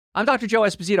I'm Dr. Joe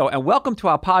Esposito, and welcome to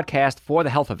our podcast, For the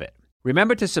Health of It.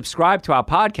 Remember to subscribe to our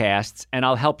podcasts, and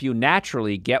I'll help you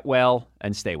naturally get well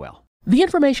and stay well. The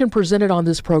information presented on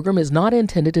this program is not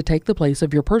intended to take the place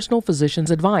of your personal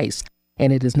physician's advice,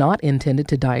 and it is not intended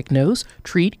to diagnose,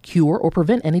 treat, cure, or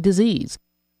prevent any disease.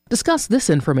 Discuss this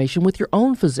information with your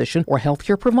own physician or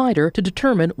healthcare provider to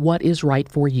determine what is right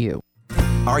for you.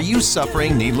 Are you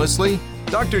suffering needlessly?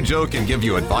 Dr. Joe can give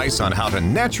you advice on how to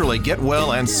naturally get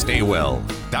well and stay well.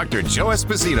 Dr. Joe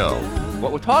Esposito.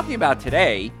 What we're talking about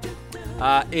today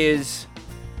is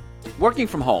working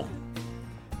from home.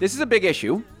 This is a big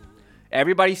issue.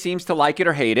 Everybody seems to like it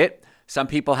or hate it. Some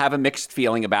people have a mixed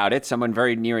feeling about it. Someone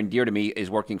very near and dear to me is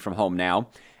working from home now.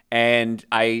 And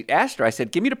I asked her, I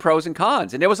said, give me the pros and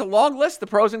cons. And there was a long list of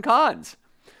pros and cons.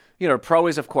 You know, pro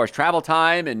is, of course, travel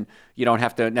time, and you don't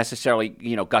have to necessarily,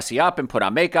 gussy up and put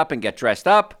on makeup and get dressed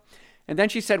up. And then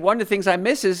she said, one of the things I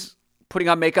miss is putting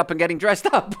on makeup and getting dressed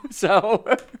up. So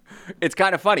it's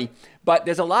kind of funny. But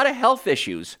there's a lot of health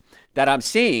issues that I'm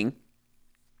seeing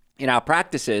in our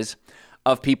practices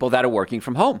of people that are working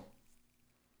from home.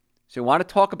 So we want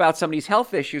to talk about some of these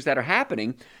health issues that are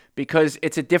happening because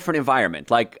it's a different environment.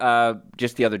 Like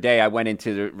just the other day, I went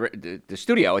into the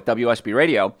studio at WSB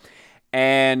Radio,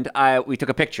 and we took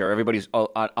a picture. Everybody's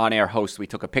on-air host. We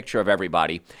took a picture of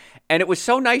everybody. And it was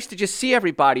so nice to just see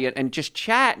everybody and just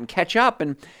chat and catch up.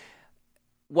 And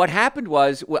what happened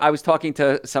was I was talking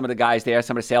to some of the guys there,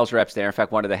 some of the sales reps there. In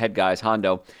fact, one of the head guys,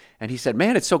 Hondo, and he said,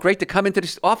 man, it's so great to come into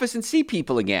this office and see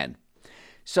people again.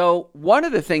 So one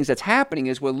of the things that's happening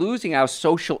is we're losing our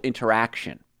social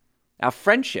interaction, our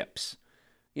friendships.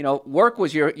 You know, work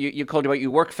was you called about your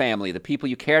work family, the people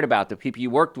you cared about, the people you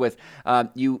worked with.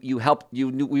 You helped.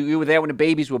 You were there when the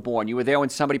babies were born. You were there when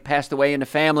somebody passed away in the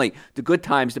family. The good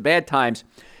times, the bad times.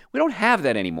 We don't have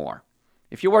that anymore.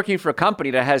 If you're working for a company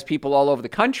that has people all over the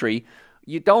country,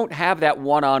 you don't have that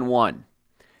one-on-one.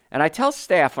 And I tell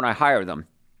staff when I hire them,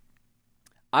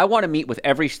 I want to meet with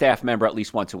every staff member at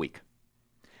least once a week.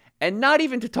 And not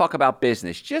even to talk about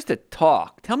business, just to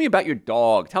talk. Tell me about your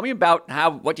dog. Tell me about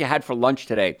what you had for lunch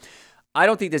today. I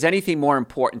don't think there's anything more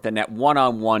important than that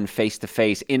one-on-one,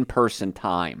 face-to-face, in-person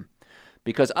time.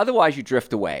 Because otherwise you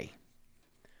drift away.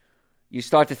 You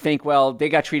start to think, well, they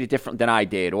got treated different than I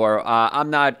did. Or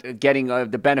I'm not getting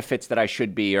the benefits that I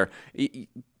should be. Or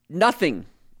nothing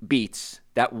beats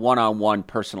that one-on-one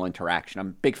personal interaction. I'm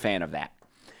a big fan of that.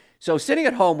 So sitting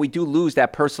at home, we do lose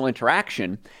that personal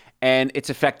interaction. And it's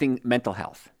affecting mental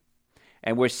health.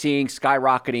 And we're seeing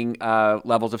skyrocketing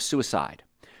levels of suicide.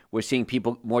 We're seeing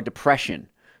people more depression.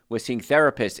 We're seeing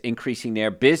therapists increasing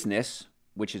their business,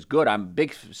 which is good. I'm a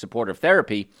big supporter of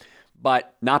therapy,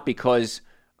 but not because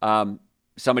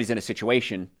somebody's in a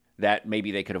situation that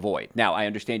maybe they could avoid. Now, I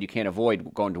understand you can't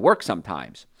avoid going to work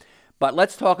sometimes, but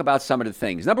let's talk about some of the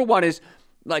things. Number one is,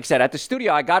 like I said, at the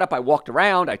studio, I got up, I walked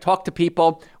around, I talked to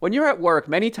people. When you're at work,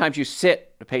 many times you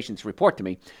sit, the patients report to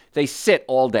me, they sit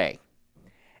all day.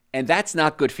 And that's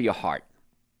not good for your heart.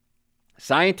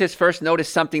 Scientists first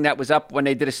noticed something that was up when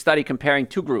they did a study comparing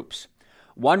two groups.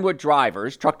 One were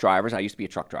drivers, truck drivers, I used to be a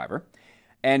truck driver,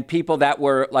 and people that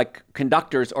were like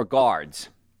conductors or guards,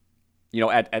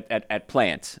 at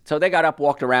plants. So they got up,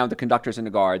 walked around, the conductors and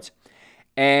the guards,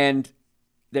 and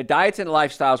their diets and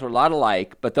lifestyles were a lot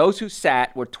alike, but those who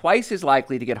sat were twice as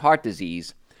likely to get heart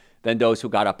disease than those who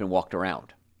got up and walked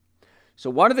around. So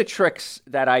one of the tricks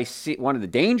that I see, one of the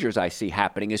dangers I see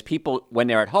happening is people, when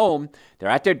they're at home, they're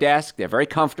at their desk, they're very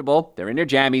comfortable, they're in their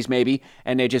jammies maybe,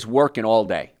 and they're just working all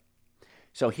day.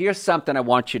 So here's something I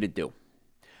want you to do.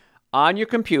 On your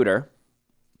computer,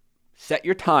 set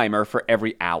your timer for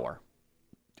every hour.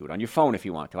 Do it on your phone if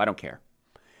you want to, I don't care.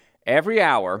 Every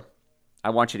hour, I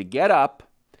want you to get up,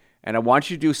 and I want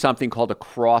you to do something called a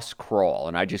cross crawl.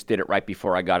 And I just did it right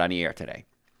before I got on the air today.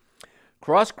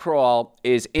 Cross crawl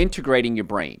is integrating your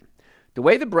brain. The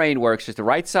way the brain works is the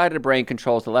right side of the brain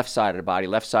controls the left side of the body.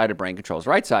 Left side of the brain controls the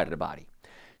right side of the body.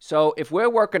 So if we're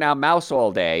working our mouse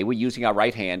all day, we're using our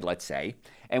right hand, let's say,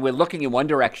 and we're looking in one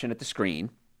direction at the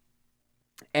screen,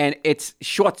 and it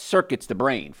short circuits the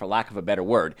brain, for lack of a better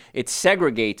word. It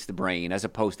segregates the brain as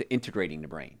opposed to integrating the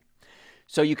brain.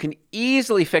 So you can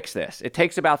easily fix this. It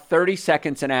takes about 30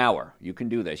 seconds an hour. You can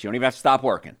do this. You don't even have to stop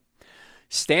working.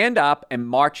 Stand up and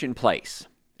march in place.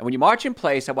 And when you march in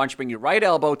place, I want you to bring your right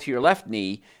elbow to your left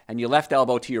knee and your left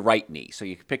elbow to your right knee. So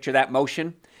you can picture that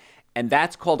motion. And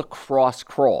that's called a cross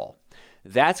crawl.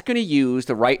 That's going to use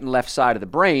the right and left side of the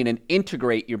brain and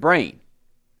integrate your brain,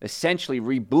 essentially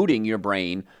rebooting your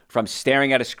brain from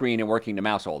staring at a screen and working the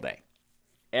mouse all day.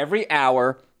 Every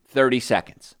hour, 30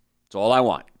 seconds. That's all I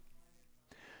want.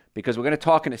 Because we're going to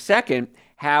talk in a second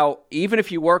how even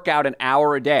if you work out an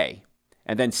hour a day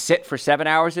and then sit for 7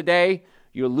 hours a day,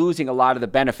 you're losing a lot of the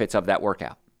benefits of that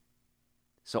workout.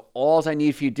 So all I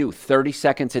need for you to do, 30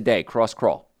 seconds a day, cross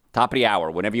crawl, top of the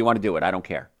hour, whenever you want to do it, I don't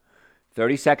care.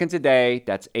 30 seconds a day,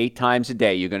 that's 8 times a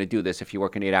day. You're going to do this if you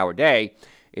work an 8-hour day.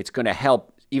 It's going to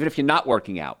help, even if you're not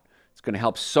working out, it's going to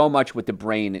help so much with the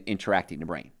brain and interacting the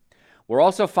brain. We're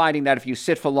also finding that if you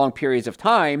sit for long periods of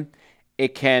time,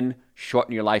 it can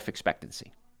shorten your life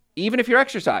expectancy, even if you're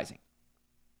exercising.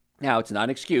 Now, it's not an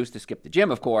excuse to skip the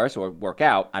gym, of course, or work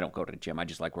out. I don't go to the gym. I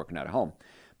just like working out at home.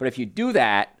 But if you do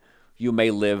that, you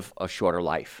may live a shorter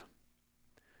life.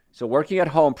 So working at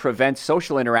home prevents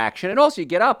social interaction. And also you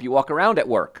get up, you walk around at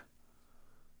work.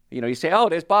 You say, oh,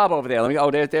 there's Bob over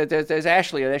there. There's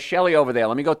Ashley, or there's Shelly over there.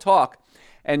 Let me go talk.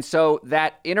 And so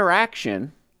that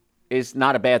interaction is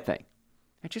not a bad thing.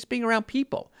 And just being around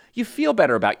people. You feel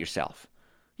better about yourself.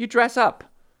 You dress up.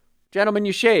 Gentlemen,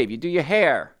 you shave. You do your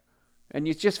hair. And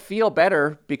you just feel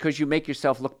better because you make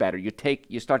yourself look better.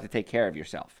 You start to take care of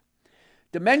yourself.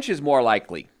 Dementia is more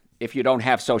likely if you don't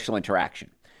have social interaction.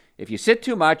 If you sit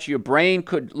too much, your brain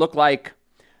could look like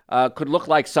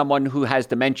someone who has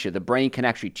dementia. The brain can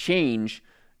actually change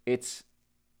its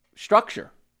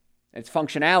structure, its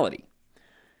functionality.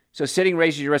 So sitting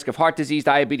raises your risk of heart disease,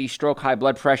 diabetes, stroke, high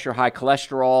blood pressure, high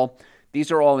cholesterol. These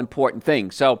are all important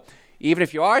things. So even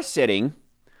if you are sitting,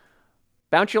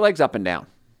 bounce your legs up and down.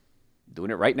 I'm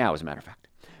doing it right now, as a matter of fact.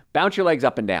 Bounce your legs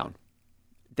up and down.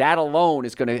 That alone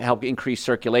is going to help increase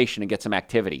circulation and get some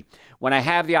activity. When I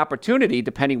have the opportunity,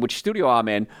 depending which studio I'm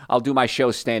in, I'll do my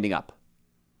shows standing up.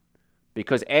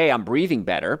 Because A, I'm breathing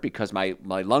better because my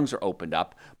lungs are opened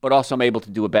up, but also I'm able to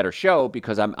do a better show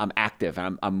because I'm active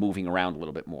and I'm moving around a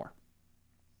little bit more.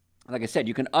 Like I said,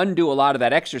 you can undo a lot of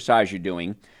that exercise you're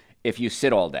doing if you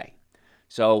sit all day.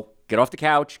 So get off the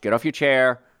couch, get off your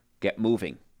chair, get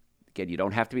moving. Again, you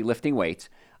don't have to be lifting weights.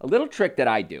 A little trick that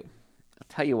I do, I'll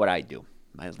tell you what I do.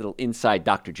 My little inside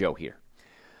Dr. Joe here.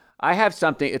 I have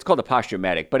something, it's called a Posture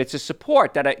Medic, but it's a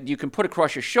support that you can put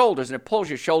across your shoulders and it pulls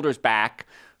your shoulders back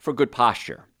for good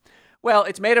posture. Well,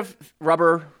 it's made of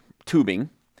rubber tubing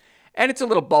and it's a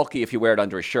little bulky if you wear it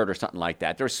under a shirt or something like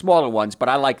that. There are smaller ones, but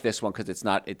I like this one because it's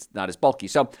not as bulky.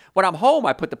 So when I'm home,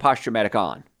 I put the Posture Medic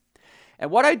on. And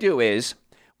what I do is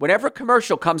whenever a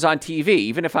commercial comes on TV,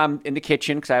 even if I'm in the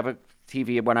kitchen, because I have a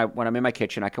TV when I'm in my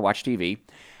kitchen, I can watch TV.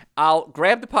 I'll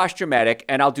grab the Posture Medic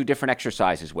and I'll do different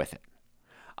exercises with it.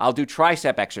 I'll do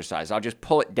tricep exercise. I'll just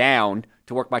pull it down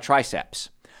to work my triceps.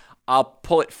 I'll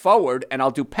pull it forward and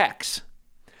I'll do pecs.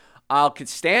 I can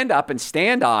stand up and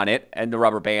stand on it and the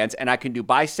rubber bands, and I can do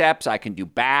biceps, I can do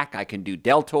back, I can do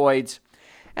deltoids,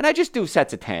 and I just do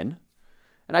sets of 10.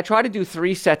 And I try to do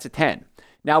 3 sets of 10.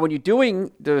 Now, when you're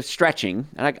doing the stretching,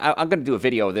 and I'm going to do a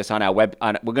video of this on our we're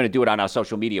going to do it on our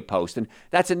social media post, and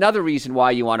that's another reason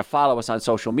why you want to follow us on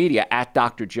social media at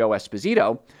Dr. Joe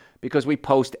Esposito, because we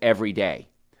post every day.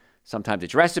 Sometimes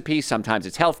it's recipes, sometimes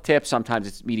it's health tips, sometimes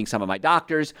it's meeting some of my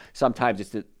doctors, sometimes it's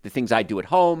the things I do at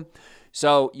home.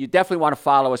 So you definitely want to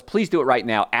follow us. Please do it right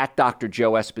now at Dr.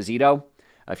 Joe Esposito.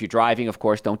 If you're driving, of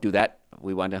course, don't do that.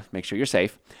 We want to make sure you're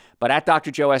safe. But at Dr.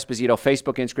 Joe Esposito,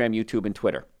 Facebook, Instagram, YouTube, and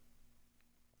Twitter.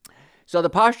 So the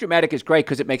Posture Medic is great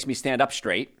because it makes me stand up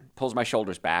straight, pulls my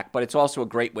shoulders back, but it's also a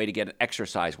great way to get an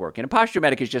exercise work. And Posture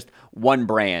Medic is just one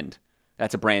brand.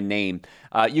 That's a brand name.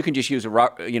 You can just use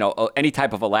any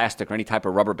type of elastic or any type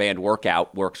of rubber band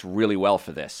workout works really well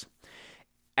for this.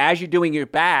 As you're doing your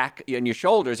back and your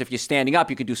shoulders, if you're standing up,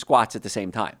 you can do squats at the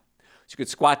same time. So you could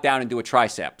squat down and do a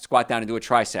tricep, squat down and do a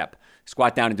tricep,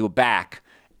 squat down and do a back.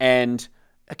 And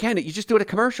again, you just do it at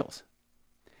commercials.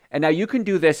 And now you can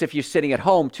do this if you're sitting at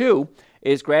home too,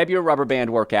 is grab your rubber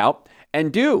band workout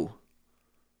and do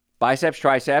biceps,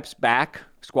 triceps, back,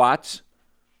 squats.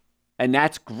 And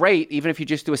that's great even if you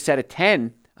just do a set of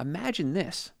 10. Imagine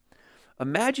this.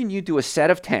 Imagine you do a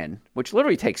set of 10, which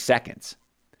literally takes seconds.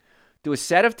 Do a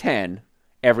set of 10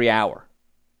 every hour.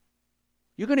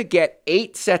 You're going to get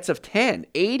 8 sets of 10,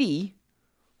 80,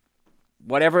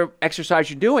 whatever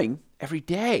exercise you're doing every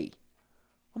day.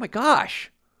 Oh my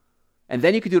gosh. And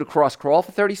then you could do the cross crawl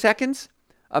for 30 seconds.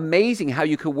 Amazing how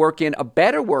you could work in a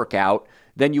better workout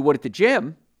than you would at the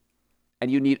gym, and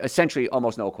you need essentially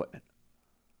almost no equipment.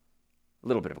 A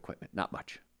little bit of equipment, not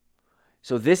much.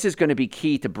 So this is going to be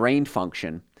key to brain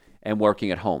function and working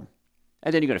at home.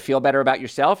 And then you're going to feel better about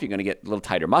yourself. You're going to get a little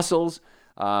tighter muscles.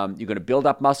 You're going to build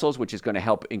up muscles, which is going to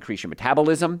help increase your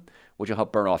metabolism, which will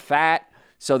help burn off fat.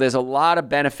 So there's a lot of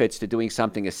benefits to doing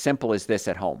something as simple as this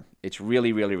at home. It's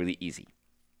really, really, really easy.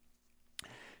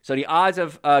 So the odds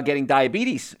of getting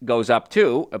diabetes goes up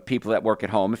too, of people that work at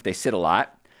home if they sit a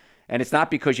lot. And it's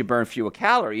not because you burn fewer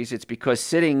calories. It's because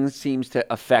sitting seems to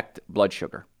affect blood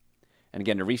sugar. And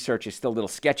again, the research is still a little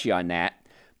sketchy on that.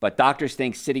 But doctors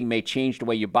think sitting may change the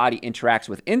way your body interacts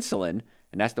with insulin.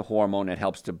 And that's the hormone that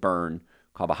helps to burn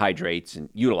carbohydrates and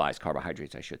utilize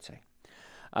carbohydrates, I should say.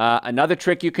 Another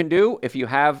trick you can do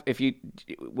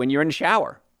when you're in the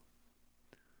shower.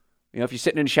 If you're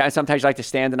sitting in the shower, sometimes you like to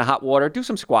stand in the hot water, do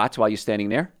some squats while you're standing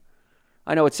there.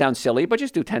 I know it sounds silly, but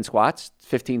just do 10 squats,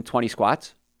 15, 20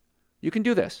 squats. You can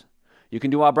do this. You can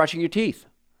do while brushing your teeth.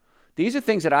 These are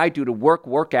things that I do to work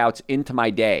workouts into my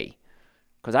day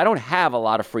because I don't have a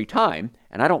lot of free time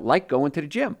and I don't like going to the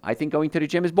gym. I think going to the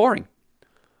gym is boring.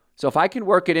 So if I can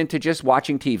work it into just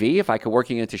watching TV, if I can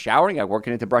work it into showering, I work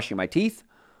it into brushing my teeth,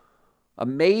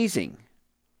 amazing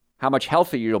how much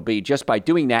healthier you'll be just by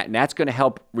doing that. And that's going to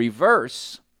help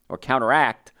reverse or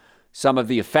counteract some of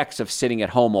the effects of sitting at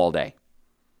home all day,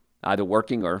 either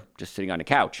working or just sitting on the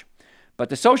couch. But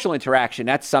the social interaction,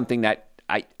 that's something that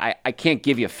I can't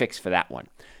give you a fix for that one.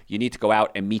 You need to go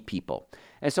out and meet people.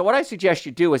 And so what I suggest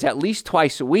you do is at least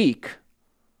twice a week,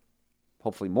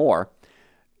 hopefully more,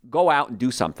 go out and do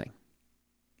something.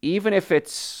 Even if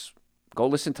it's go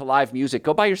listen to live music,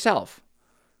 go by yourself.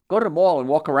 Go to the mall and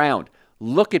walk around.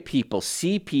 Look at people,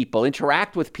 see people,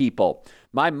 interact with people.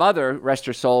 My mother, rest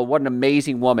her soul, what an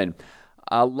amazing woman.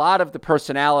 A lot of the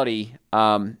personality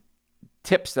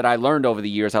tips that I learned over the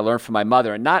years, I learned from my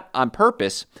mother, and not on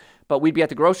purpose, but we'd be at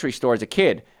the grocery store as a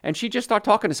kid, and she'd just start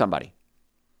talking to somebody.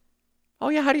 Oh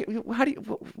yeah,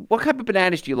 what type of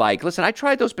bananas do you like? Listen, I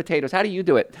tried those potatoes. How do you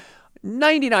do it?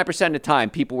 99% of the time,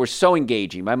 people were so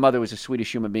engaging. My mother was the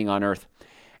sweetest human being on earth.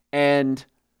 And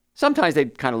sometimes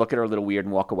they'd kind of look at her a little weird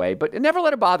and walk away, but it never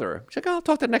let her bother her. She's like, I'll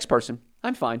talk to the next person.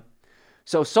 I'm fine.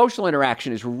 So social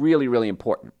interaction is really, really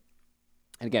important.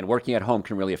 And again, working at home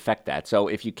can really affect that. So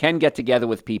if you can get together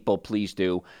with people, please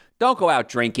do. Don't go out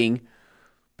drinking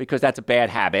because that's a bad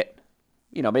habit.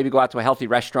 Maybe go out to a healthy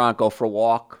restaurant, go for a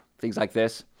walk, things like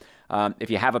this.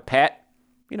 If you have a pet,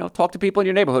 talk to people in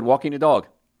your neighborhood, walking your dog.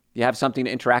 You have something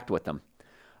to interact with them.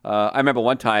 I remember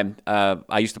one time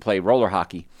I used to play roller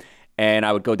hockey, and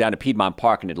I would go down to Piedmont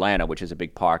Park in Atlanta, which is a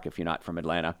big park if you're not from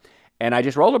Atlanta, and I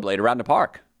just rollerblade around the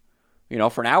park,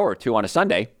 for an hour or two on a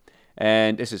Sunday.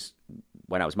 And this is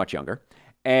when I was much younger.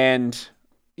 And,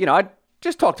 I'd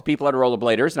just talk to people that are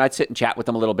rollerbladers, and I'd sit and chat with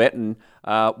them a little bit. And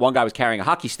one guy was carrying a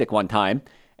hockey stick one time,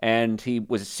 and he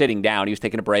was sitting down. He was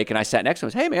taking a break, and I sat next to him.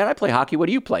 I said, hey, man, I play hockey. What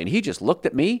do you play? And he just looked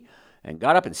at me and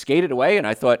got up and skated away. And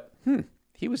I thought,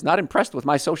 he was not impressed with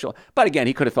my social. But again,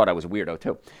 he could have thought I was a weirdo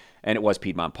too. And it was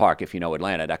Piedmont Park. If you know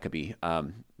Atlanta, that could be,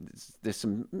 there's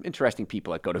some interesting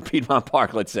people that go to Piedmont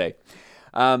Park, let's say.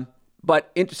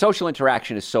 But social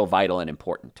interaction is so vital and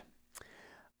important.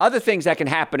 Other things that can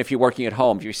happen if you're working at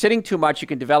home. If you're sitting too much, you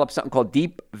can develop something called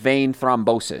deep vein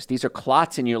thrombosis. These are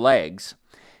clots in your legs.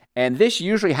 And this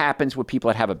usually happens with people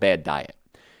that have a bad diet.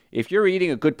 If you're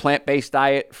eating a good plant-based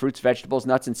diet, fruits, vegetables,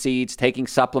 nuts, and seeds, taking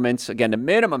supplements, again, the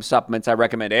minimum supplements I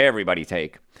recommend everybody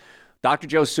take, Dr.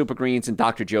 Joe's Super Greens and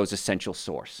Dr. Joe's Essential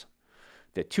Source.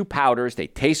 They're 2 powders. They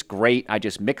taste great. I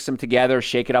just mix them together,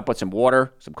 shake it up with some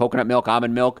water, some coconut milk,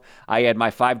 almond milk. I add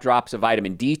my 5 drops of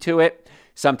vitamin D to it.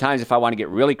 Sometimes if I want to get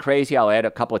really crazy, I'll add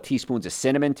a couple of teaspoons of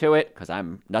cinnamon to it because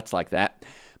I'm nuts like that.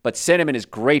 But cinnamon is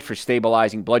great for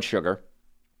stabilizing blood sugar.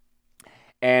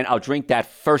 And I'll drink that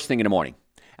first thing in the morning.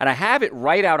 And I have it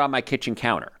right out on my kitchen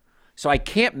counter. So I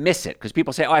can't miss it because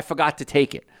people say, oh, I forgot to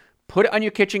take it. Put it on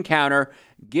your kitchen counter.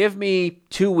 Give me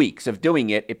 2 weeks of doing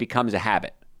it. It becomes a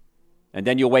habit. And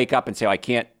then you'll wake up and say, oh, I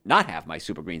can't not have my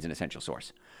Super Greens and Essential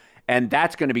Source. And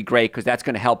that's going to be great because that's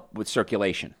going to help with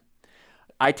circulation.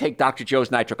 I take Dr. Joe's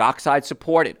nitric oxide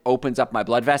support. It opens up my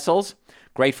blood vessels.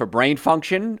 Great for brain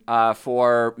function,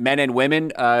 for men and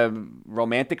women,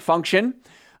 romantic function,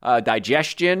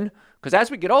 digestion. Because as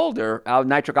we get older, our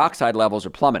nitric oxide levels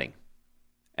are plummeting.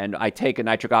 And I take a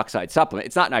nitric oxide supplement.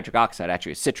 It's not nitric oxide,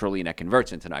 actually. It's citrulline that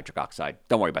converts into nitric oxide.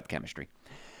 Don't worry about the chemistry.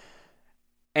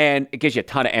 And it gives you a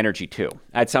ton of energy, too.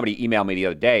 I had somebody email me the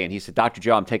other day, and he said, Dr.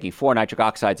 Joe, I'm taking 4 nitric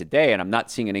oxides a day, and I'm not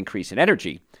seeing an increase in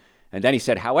energy. And then he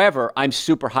said, however, I'm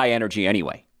super high energy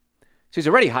anyway. So he's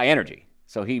already high energy.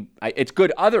 So it's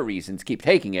good other reasons, keep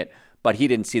taking it, but he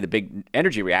didn't see the big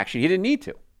energy reaction. He didn't need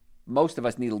to. Most of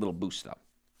us need a little boost, though.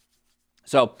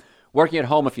 So working at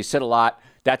home, if you sit a lot,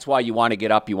 that's why you want to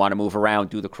get up, you want to move around,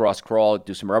 do the cross crawl,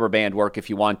 do some rubber band work if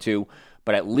you want to,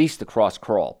 but at least the cross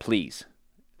crawl, please.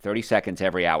 30 seconds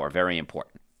every hour, very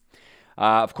important.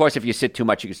 Of course, if you sit too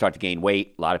much, you can start to gain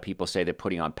weight. A lot of people say they're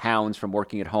putting on pounds from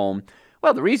working at home.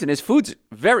 Well, the reason is food's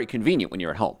very convenient when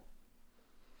you're at home.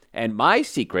 And my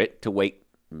secret to weight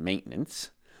maintenance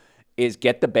is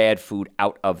get the bad food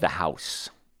out of the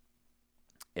house.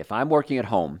 If I'm working at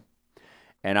home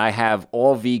and I have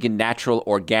all vegan, natural,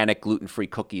 organic, gluten-free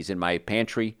cookies in my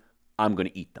pantry, I'm going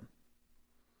to eat them.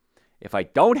 If I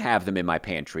don't have them in my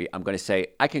pantry, I'm going to say,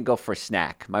 I can go for a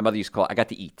snack. My mother used to call it, I got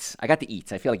the eats.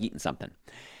 I feel like eating something.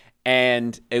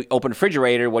 And open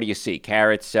refrigerator, what do you see?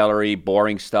 Carrots, celery,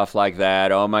 boring stuff like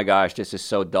that. Oh my gosh, this is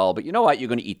so dull. But you know what? You're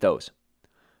going to eat those.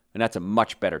 And that's a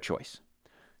much better choice.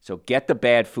 So get the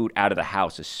bad food out of the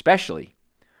house, especially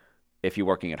if you're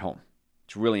working at home.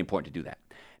 It's really important to do that.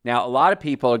 Now, a lot of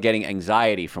people are getting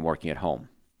anxiety from working at home.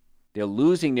 They're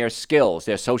losing their skills,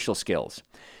 their social skills.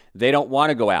 They don't want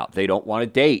to go out. They don't want to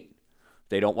date.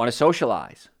 They don't want to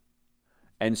socialize.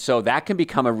 And so that can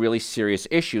become a really serious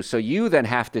issue. So you then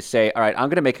have to say, all right, I'm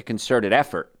going to make a concerted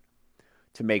effort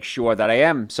to make sure that I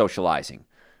am socializing.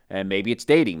 And maybe it's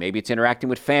dating. Maybe it's interacting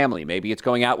with family. Maybe it's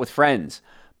going out with friends.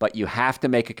 But you have to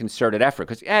make a concerted effort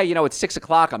because, it's 6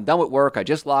 o'clock. I'm done with work. I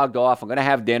just logged off. I'm going to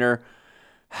have dinner.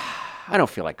 I don't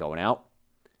feel like going out.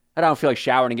 I don't feel like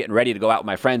showering and getting ready to go out with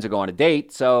my friends or go on a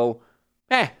date. So,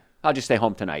 I'll just stay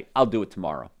home tonight. I'll do it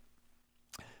tomorrow.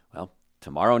 Well,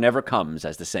 tomorrow never comes,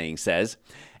 as the saying says,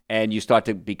 and you start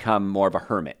to become more of a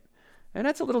hermit. And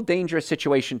that's a little dangerous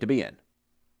situation to be in.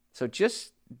 So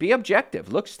just be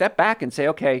objective. Step back and say,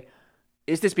 okay,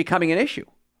 is this becoming an issue?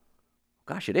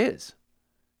 Gosh, it is.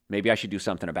 Maybe I should do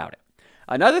something about it.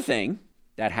 Another thing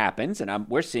that happens, and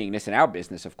we're seeing this in our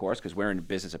business, of course, because we're in the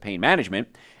business of pain management,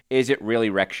 is it really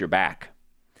wrecks your back.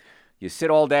 You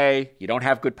sit all day, you don't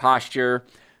have good posture,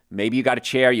 maybe you got a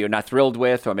chair you're not thrilled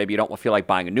with, or maybe you don't feel like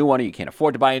buying a new one, or you can't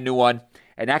afford to buy a new one,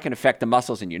 and that can affect the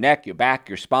muscles in your neck, your back,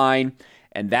 your spine,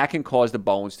 and that can cause the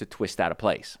bones to twist out of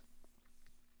place.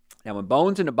 Now, when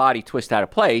bones in the body twist out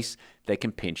of place, they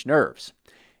can pinch nerves.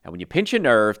 And when you pinch a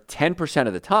nerve, 10%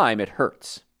 of the time it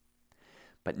hurts.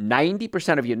 But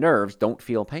 90% of your nerves don't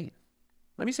feel pain.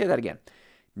 Let me say that again.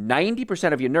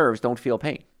 90% of your nerves don't feel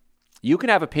pain. You can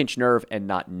have a pinched nerve and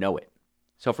not know it.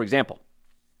 So, for example,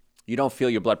 you don't feel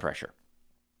your blood pressure.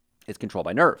 It's controlled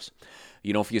by nerves.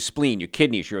 You don't feel your spleen, your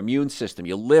kidneys, your immune system,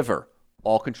 your liver,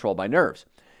 all controlled by nerves.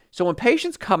 So when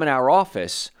patients come in our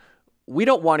office, we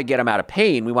don't want to get them out of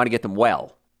pain. We want to get them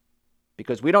well.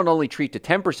 Because we don't only treat the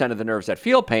 10% of the nerves that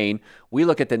feel pain, we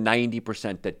look at the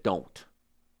 90% that don't.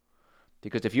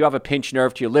 Because if you have a pinched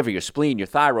nerve to your liver, your spleen, your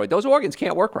thyroid, those organs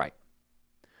can't work right.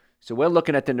 So we're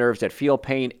looking at the nerves that feel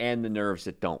pain and the nerves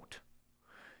that don't.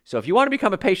 So if you want to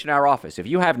become a patient in our office, if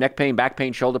you have neck pain, back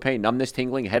pain, shoulder pain, numbness,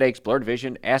 tingling, headaches, blurred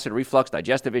vision, acid reflux,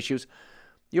 digestive issues,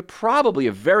 you're probably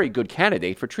a very good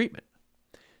candidate for treatment.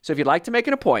 So if you'd like to make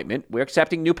an appointment, we're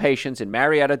accepting new patients in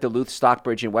Marietta, Duluth,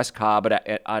 Stockbridge, and West Cobb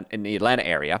in the Atlanta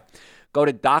area. Go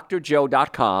to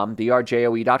drjoe.com,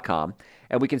 drjoe.com,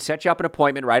 and we can set you up an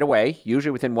appointment right away,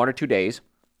 usually within 1 or 2 days.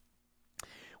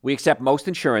 We accept most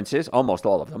insurances, almost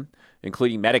all of them,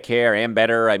 including Medicare,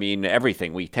 Ambetter,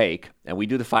 everything we take, and we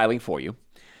do the filing for you.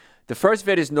 The first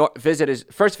visit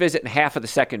and half of the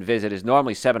second visit is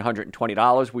normally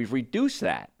 $720. We've reduced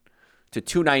that to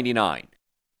 $299.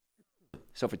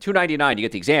 So for $299, you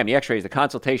get the exam, the x-rays, the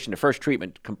consultation, the first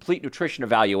treatment, complete nutrition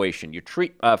evaluation, your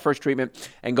first treatment,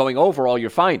 and going over all your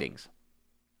findings.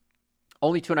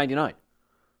 Only $299.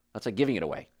 That's like giving it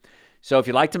away. So if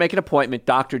you'd like to make an appointment,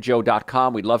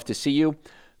 drjoe.com. We'd love to see you.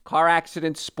 Car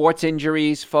accidents, sports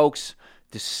injuries, folks,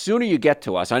 the sooner you get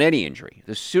to us on any injury,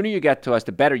 the sooner you get to us,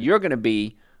 the better you're going to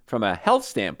be from a health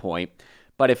standpoint.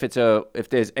 But if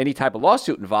there's any type of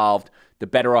lawsuit involved, the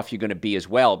better off you're going to be as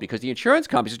well, because the insurance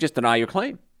companies just deny your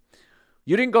claim.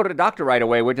 You didn't go to the doctor right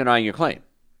away, we're denying your claim.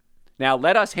 Now,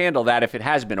 let us handle that if it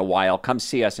has been a while. Come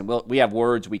see us, and we have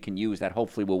words we can use that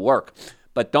hopefully will work.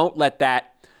 But don't let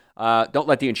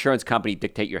the insurance company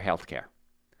dictate your health care.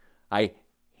 I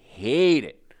hate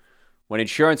it when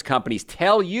insurance companies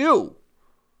tell you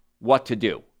what to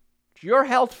do. It's your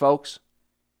health, folks.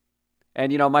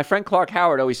 And, my friend Clark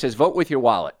Howard always says, vote with your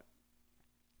wallet.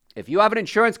 If you have an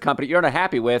insurance company you're not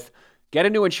happy with, get a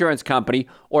new insurance company,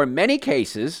 or in many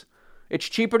cases, it's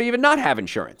cheaper to even not have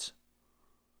insurance.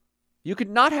 You could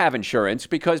not have insurance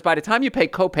because by the time you pay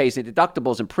copays and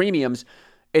deductibles and premiums,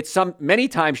 it's many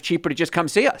times cheaper to just come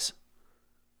see us.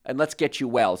 And let's get you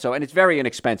well. And it's very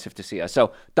inexpensive to see us.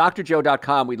 So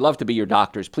drjoe.com, we'd love to be your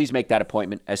doctors. Please make that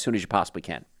appointment as soon as you possibly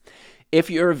can. If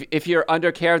you're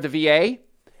under care of the VA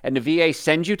and the VA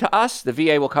sends you to us, the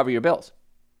VA will cover your bills.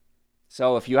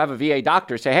 So if you have a VA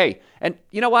doctor, say, hey, and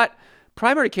you know what?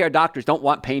 Primary care doctors don't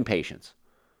want pain patients.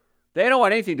 They don't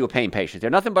want anything to do with pain patients. They're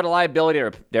nothing but a liability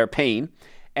or they're pain,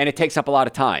 and it takes up a lot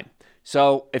of time.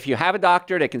 So if you have a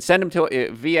doctor, they can send them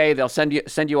to VA. They'll send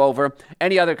you over.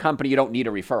 Any other company you don't need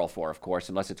a referral for, of course,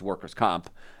 unless it's workers' comp.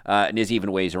 And there's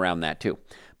even ways around that, too.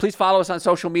 Please follow us on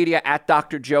social media. At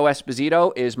Dr. Joe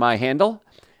Esposito is my handle.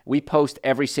 We post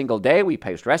every single day. We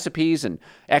post recipes and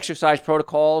exercise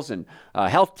protocols and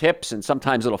health tips and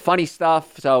sometimes little funny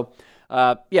stuff. So,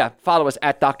 follow us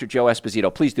at Dr. Joe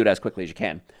Esposito. Please do that as quickly as you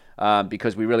can.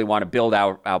 Because we really want to build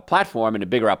our platform, and the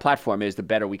bigger our platform is, the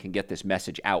better we can get this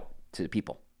message out to the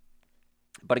people.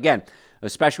 But again,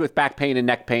 especially with back pain and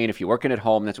neck pain, if you're working at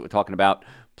home, that's what we're talking about,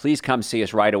 please come see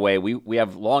us right away. We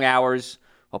have long hours,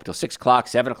 up till 6 o'clock,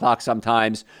 7 o'clock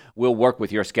sometimes. We'll work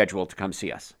with your schedule to come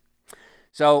see us.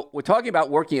 So we're talking about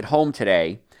working at home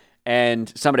today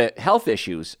and some of the health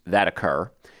issues that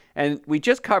occur. And we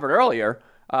just covered earlier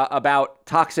about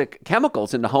toxic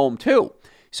chemicals in the home too.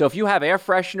 So if you have air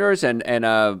fresheners and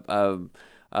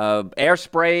air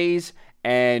sprays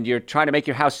and you're trying to make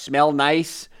your house smell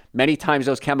nice, many times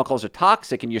those chemicals are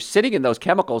toxic and you're sitting in those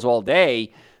chemicals all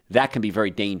day, that can be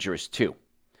very dangerous too.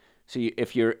 So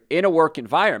if you're in a work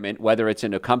environment, whether it's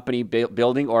in a company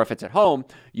building or if it's at home,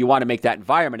 you want to make that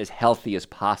environment as healthy as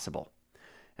possible.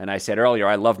 And I said earlier,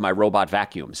 I love my robot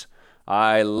vacuums.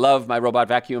 I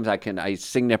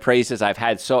sing their praises. I've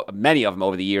had so many of them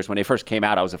over the years. When they first came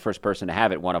out, I was the first person to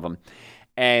have one of them.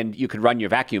 And you could run your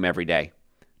vacuum every day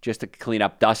just to clean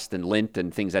up dust and lint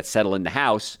and things that settle in the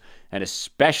house. And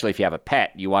especially if you have a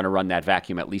pet, you want to run that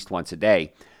vacuum at least once a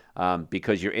day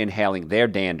because you're inhaling their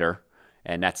dander,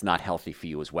 and that's not healthy for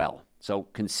you as well. So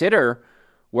consider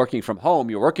working from home,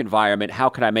 your work environment. How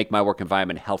can I make my work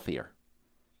environment healthier?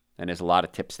 And there's a lot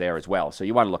of tips there as well. So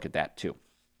you want to look at that too.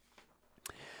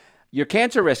 Your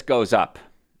cancer risk goes up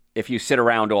if you sit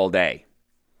around all day.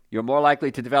 You're more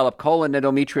likely to develop colon,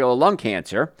 endometrial, or lung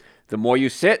cancer. The more you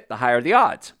sit, the higher the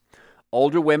odds.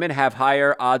 Older women have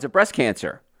higher odds of breast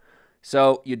cancer.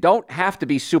 So you don't have to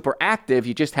be super active.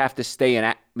 You just have to stay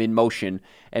in motion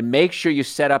and make sure you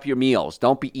set up your meals.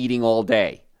 Don't be eating all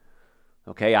day.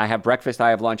 Okay, I have breakfast,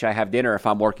 I have lunch, I have dinner. If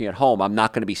I'm working at home, I'm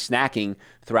not going to be snacking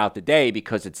throughout the day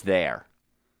because it's there.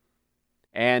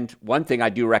 And one thing I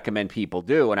do recommend people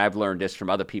do, and I've learned this from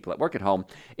other people that work at home,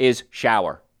 is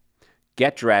shower.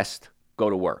 Get dressed, go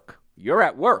to work. You're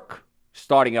at work,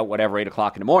 starting at 8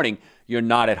 o'clock in the morning. You're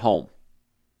not at home.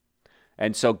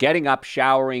 And so getting up,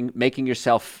 showering, making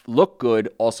yourself look good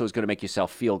also is going to make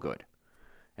yourself feel good.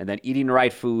 And then eating the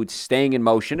right foods, staying in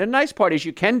motion. And the nice part is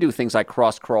you can do things like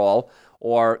cross crawl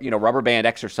or, rubber band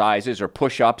exercises or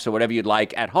push-ups or whatever you'd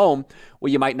like at home,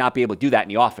 where you might not be able to do that in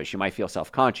the office. You might feel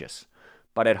self-conscious.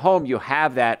 But at home, you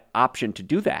have that option to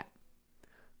do that.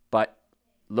 But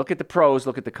look at the pros,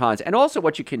 look at the cons. And also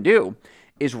what you can do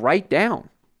is write down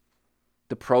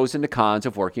the pros and the cons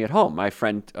of working at home. My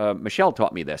friend Michelle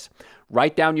taught me this.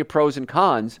 Write down your pros and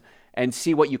cons and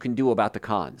see what you can do about the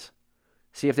cons.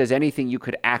 See if there's anything you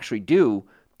could actually do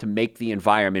to make the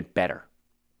environment better.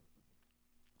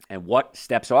 And what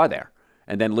steps are there?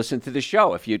 And then listen to the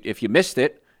show. If you missed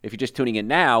it, if you're just tuning in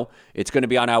now, it's going to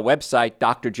be on our website,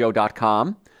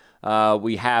 drjoe.com.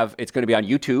 It's going to be on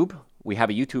YouTube. We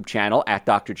have a YouTube channel at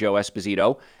Dr. Joe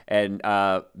Esposito. And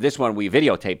this one, we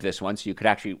videotape this one, so you could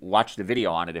actually watch the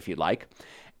video on it if you'd like.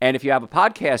 And if you have a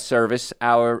podcast service,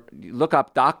 look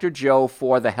up Dr. Joe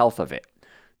for the Health of It.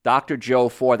 Dr. Joe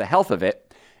for the Health of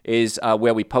It is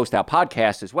where we post our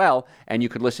podcast as well. And you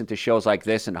could listen to shows like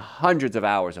this and hundreds of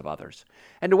hours of others.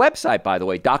 And the website, by the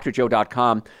way,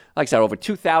 drjoe.com, like I said, over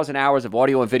 2,000 hours of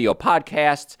audio and video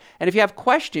podcasts. And if you have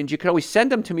questions, you can always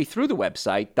send them to me through the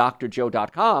website,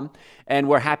 drjoe.com, and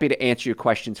we're happy to answer your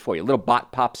questions for you. A little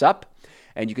bot pops up,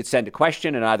 and you could send a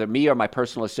question, and either me or my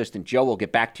personal assistant, Joe, will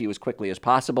get back to you as quickly as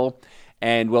possible,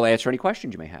 and we'll answer any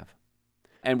questions you may have.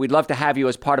 And we'd love to have you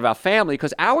as part of our family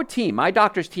because our team, my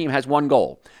doctor's team, has one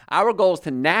goal. Our goal is to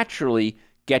naturally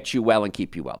get you well and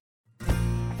keep you well.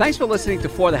 Thanks for listening to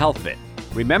For the Health of It.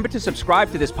 Remember to subscribe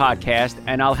to this podcast,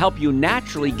 and I'll help you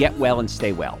naturally get well and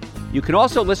stay well. You can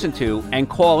also listen to and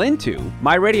call into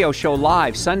my radio show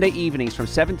live Sunday evenings from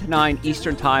 7 to 9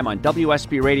 Eastern Time on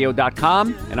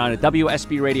WSBRadio.com and on a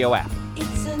WSB Radio app.